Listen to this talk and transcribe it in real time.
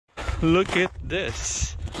Look at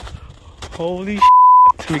this. Holy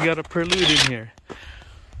shit. We got a prelude in here.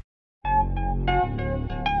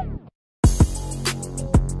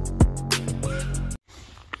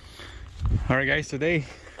 Alright guys, today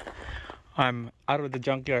I'm out of the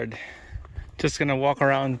junkyard. Just gonna walk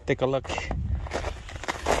around, take a look.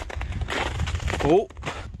 Oh,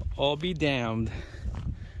 I'll be damned.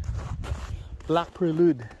 Black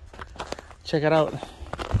Prelude. Check it out.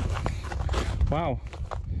 Wow.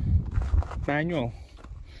 Manual.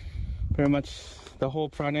 Pretty much the whole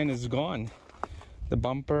front end is gone. The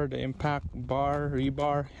bumper, the impact bar,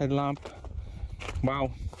 rebar, headlamp.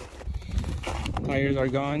 Wow. Tires are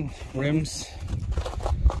gone. Rims.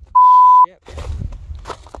 Shit.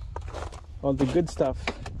 All the good stuff.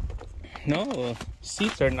 No,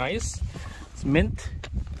 seats are nice. It's mint.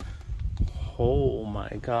 Oh my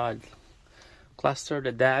god. Cluster,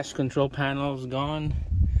 the dash control panel is gone.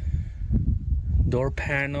 Door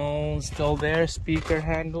panel still there. Speaker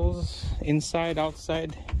handles inside,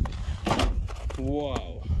 outside.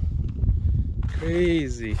 Wow.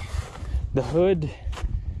 Crazy. The hood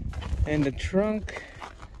and the trunk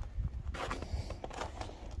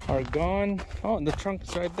are gone. Oh, the trunk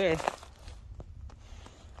is right there.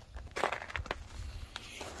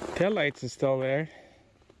 Tail lights is still there.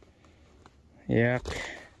 Yuck.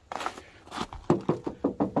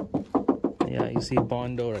 Yeah, you see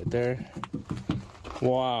Bondo right there.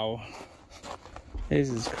 Wow. This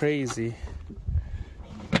is crazy.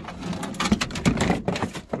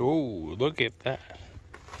 Oh, look at that.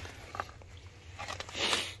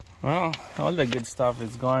 Well, all the good stuff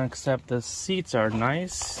is gone except the seats are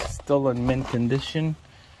nice. Still in mint condition.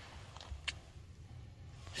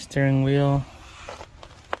 Steering wheel.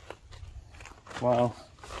 Wow.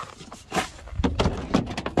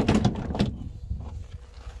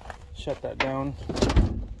 Shut that down.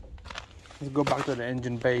 Let's go back to the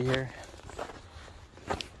engine bay here.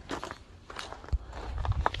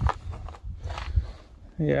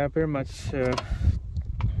 Yeah, pretty much the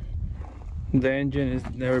engine has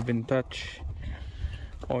never been touched.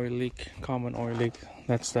 Oil leak, common oil leak.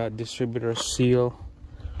 That's the distributor seal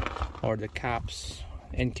or the caps,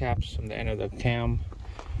 end caps on the end of the cam.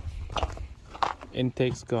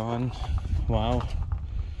 Intake's gone. Wow.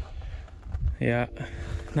 Yeah,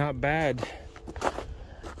 not bad.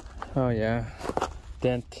 Oh yeah,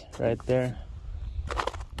 dent right there.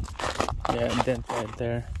 Yeah, dent right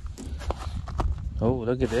there. Oh,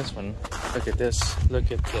 look at this one. Look at this.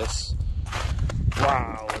 Look at this.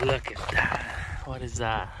 Wow, look at that. What is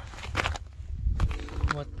that?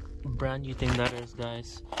 What brand you think that is,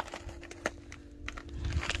 guys?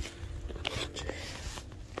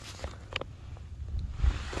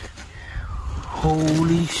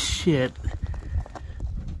 Holy shit.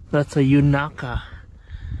 That's a Unaka.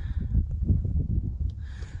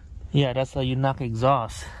 Yeah, that's a Unaka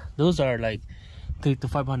exhaust. Those are like $300 to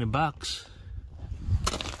 $500.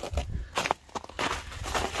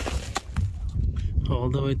 All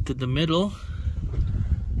the way to the middle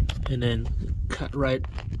and then cut right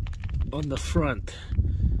on the front.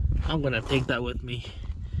 I'm gonna take that with me.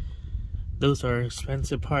 Those are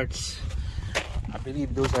expensive parts. I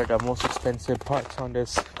believe those are the most expensive parts on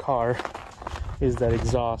this car, is that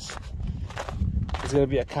exhaust. It's gonna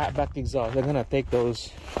be a catback exhaust. I'm gonna take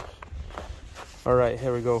those. Alright,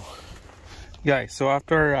 here we go. Guys, so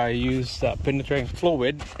after I used penetrating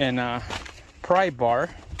fluid and pry bar,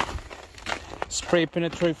 spray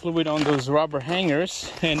penetrating fluid on those rubber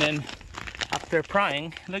hangers, and then after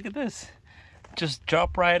prying, look at this, just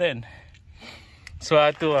drop right in. So I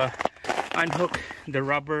had to unhook the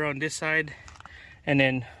rubber on this side, and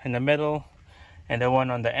then in the middle, and the one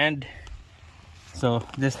on the end. So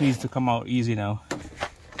this needs to come out easy now.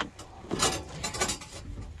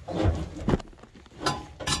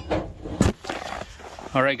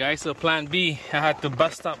 Alright guys, so plan B, I had to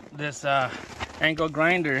bust up this angle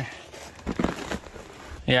grinder.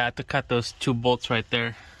 Yeah, I had to cut those 2 bolts right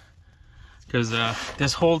there, because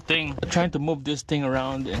this whole thing, I'm trying to move this thing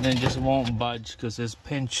around and then just won't budge because it's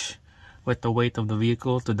pinched with the weight of the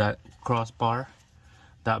vehicle to that crossbar,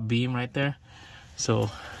 that beam right there.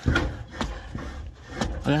 So I'm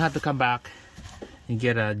gonna have to come back and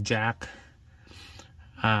get a jack.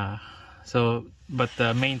 But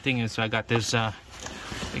the main thing is I got this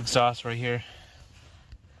exhaust right here.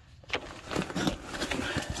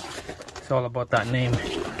 It's all about that name.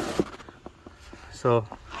 So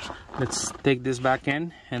let's take this back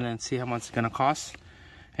in and then see how much it's gonna cost,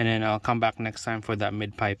 and then I'll come back next time for that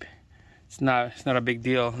mid pipe. It's not a big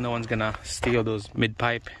deal. No one's gonna steal those mid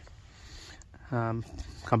pipe. Come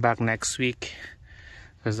back next week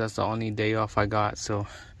because that's the only day off I got. So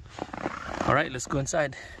all right, let's go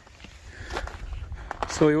inside.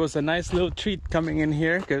 So it was a nice little treat coming in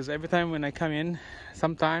here, because every time when I come in,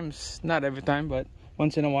 sometimes, not every time, but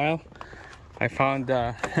once in a while, I found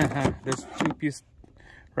this 2-piece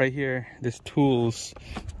right here, this tools,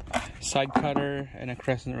 side cutter and a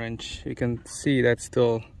crescent wrench. You can see that's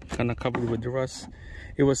still kind of covered with rust.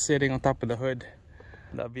 It was sitting on top of the hood,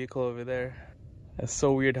 that vehicle over there. It's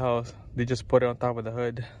so weird how they just put it on top of the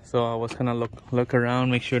hood. So I was gonna look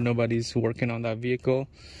around, make sure nobody's working on that vehicle.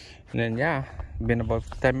 And then yeah, been about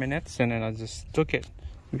 10 minutes and then I just took it,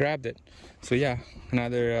 grabbed it. So yeah,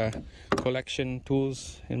 another collection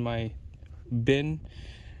tools in my bin.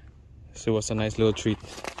 So it was a nice little treat.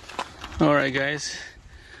 Alright guys,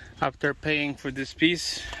 after paying for this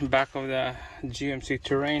piece, back of the GMC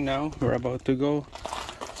Terrain now, we're about to go.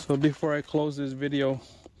 So before I close this video,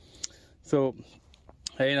 so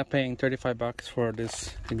I ended up paying 35 bucks for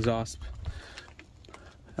this exhaust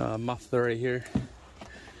muffler right here.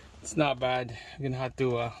 It's not bad. I'm gonna have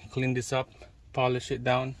to clean this up, polish it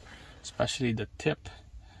down, especially the tip.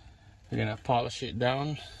 We're gonna polish it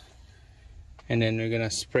down and then we're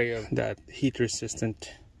gonna spray that heat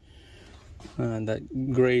resistant, that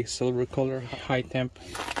gray silver color, high temp.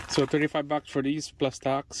 So 35 bucks for these plus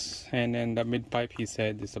tax, and then the mid pipe he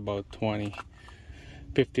said is about 20.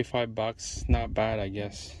 55 bucks, not bad I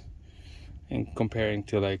guess, in comparing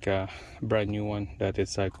to like a brand new one that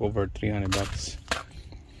is like over 300 bucks.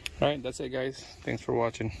 Alright, that's it guys, thanks for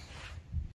watching.